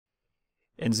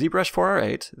In ZBrush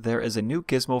 4R8, there is a new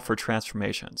gizmo for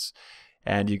transformations.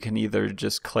 And you can either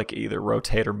just click either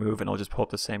rotate or move and it'll just pull up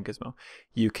the same gizmo.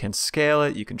 You can scale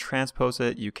it, you can transpose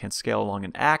it, you can scale along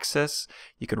an axis,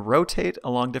 you can rotate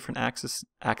along different axes,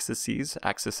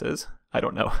 I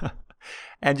don't know.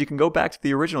 And you can go back to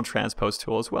the original transpose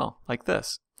tool as well, like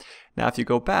this. Now if you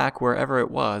go back, wherever it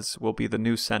was will be the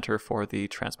new center for the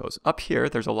transpose. Up here,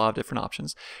 there's a lot of different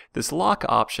options. This lock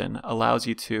option allows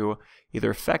you to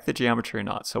either affect the geometry or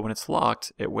not. So when it's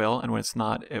locked, it will, and when it's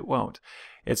not, it won't.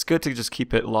 It's good to just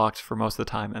keep it locked for most of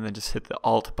the time and then just hit the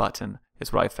Alt button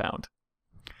is what I found.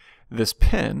 This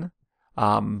pin,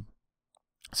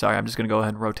 sorry, I'm just going to go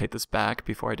ahead and rotate this back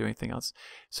before I do anything else.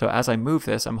 So as I move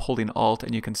this, I'm holding Alt,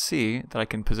 and you can see that I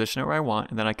can position it where I want,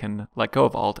 and then I can let go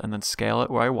of Alt and then scale it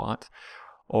where I want,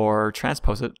 or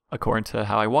transpose it according to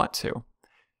how I want to.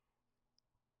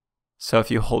 So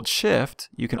if you hold Shift,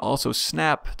 you can also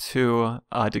snap to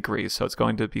degrees, so it's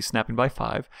going to be snapping by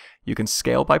 5. You can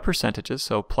scale by percentages,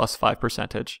 so plus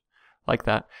 5%, like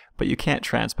that, but you can't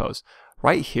transpose.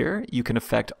 Right here, you can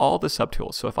affect all the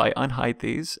subtools. So if I unhide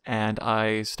these and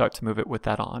I start to move it with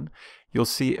that on, you'll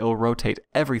see it'll rotate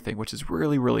everything, which is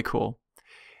really, really cool.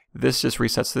 This just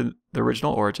resets the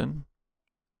original origin.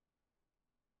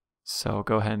 So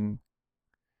go ahead and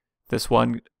this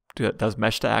one does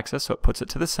mesh to axis, so it puts it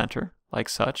to the center, like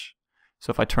such.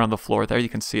 So if I turn on the floor there, you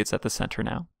can see it's at the center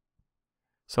now.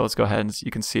 So let's go ahead and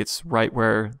you can see it's right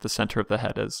where the center of the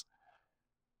head is.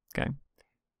 Okay.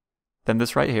 Then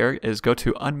this right here is go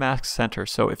to unmask center.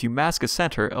 So if you mask a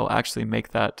center, it'll actually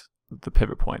make that the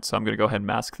pivot point. So I'm going to go ahead and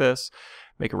mask this,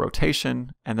 make a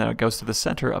rotation, and then it goes to the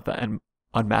center of the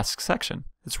unmasked section.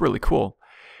 It's really cool.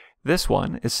 This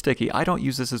one is sticky. I don't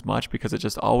use this as much because it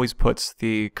just always puts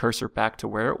the cursor back to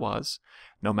where it was,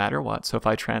 no matter what. So if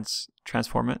I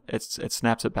transform it, it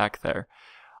snaps it back there.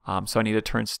 So I need to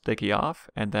turn sticky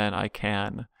off, and then I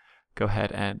can go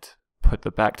ahead and put the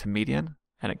back to median,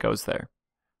 and it goes there,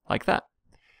 like that.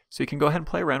 So you can go ahead and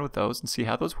play around with those and see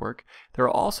how those work. There are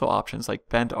also options like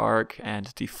bend arc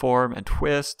and deform and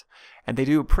twist, and they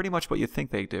do pretty much what you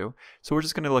think they do. So we're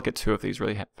just going to look at 2 of these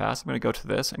really fast. I'm going to go to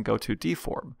this and go to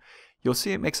deform. You'll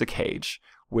see it makes a cage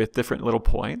with different little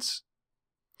points.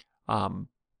 And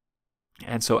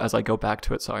so as I go back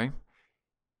to it, sorry,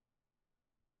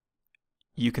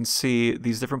 you can see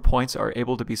these different points are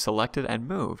able to be selected and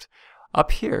moved.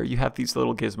 Up here, you have these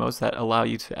little gizmos that allow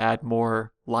you to add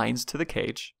more lines to the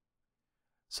cage.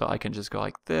 So I can just go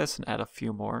like this and add a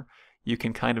few more. You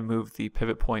can kind of move the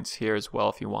pivot points here as well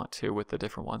if you want to with the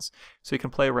different ones. So you can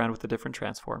play around with the different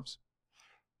transforms.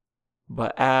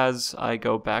 But as I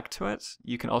go back to it,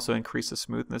 you can also increase the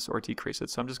smoothness or decrease it.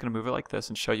 So I'm just going to move it like this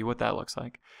and show you what that looks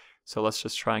like. So let's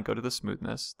just try and go to the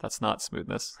smoothness. That's not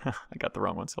smoothness. I got the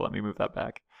wrong one, so let me move that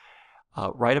back.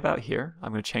 Right about here,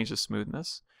 I'm going to change the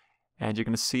smoothness. And you're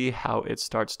going to see how it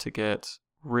starts to get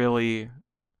really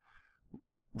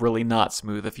not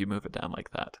smooth if you move it down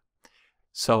like that.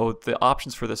 So the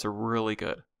options for this are really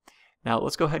good. Now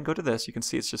let's go ahead and go to this. You can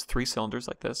see it's just 3 cylinders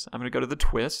like this. I'm going to go to the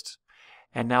twist,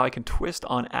 and now I can twist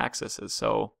on axes.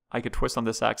 So I could twist on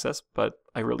this axis, but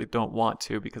I really don't want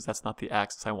to because that's not the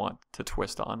axis I want to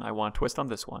twist on. I want to twist on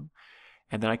this one,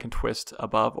 and then I can twist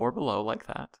above or below like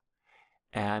that,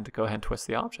 and go ahead and twist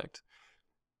the object.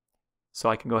 So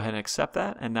I can go ahead and accept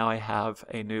that, and now I have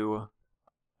a new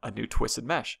twisted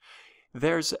mesh.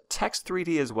 There's text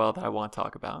 3D as well that I want to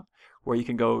talk about, where you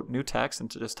can go new text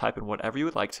and to just type in whatever you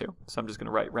would like to. So I'm just going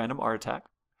to write random art attack,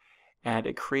 and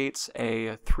it creates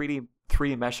a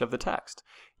 3D mesh of the text.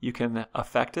 You can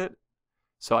affect it,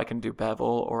 so I can do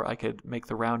bevel, or I could make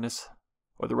the roundness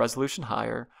or the resolution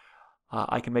higher.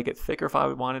 I can make it thicker if I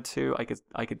wanted to.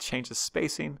 I could change the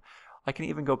spacing. I can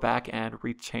even go back and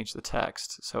rechange the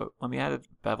text. So let me add a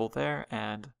bevel there,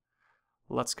 and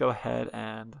let's go ahead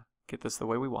and get this the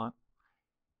way we want.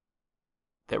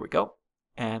 There we go.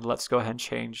 And let's go ahead and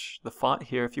change the font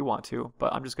here if you want to,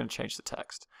 but I'm just going to change the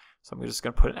text. So I'm just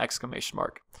going to put an exclamation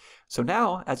mark. So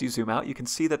now, as you zoom out, you can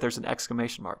see that there's an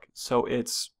exclamation mark. So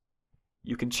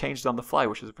you can change it on the fly,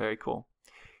 which is very cool.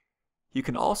 You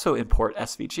can also import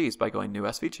SVGs by going New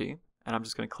SVG, and I'm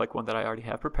just going to click one that I already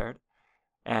have prepared.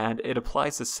 And it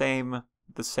applies the same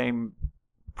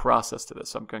process to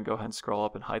this. So I'm going to go ahead and scroll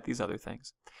up and hide these other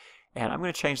things. And I'm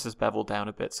going to change this bevel down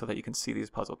a bit so that you can see these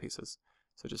puzzle pieces.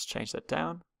 So just change that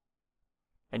down.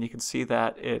 And you can see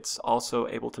that it's also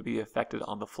able to be affected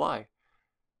on the fly.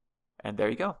 And there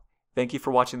you go. Thank you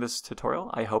for watching this tutorial.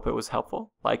 I hope it was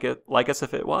helpful. Like us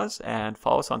if it was, and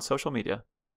follow us on social media.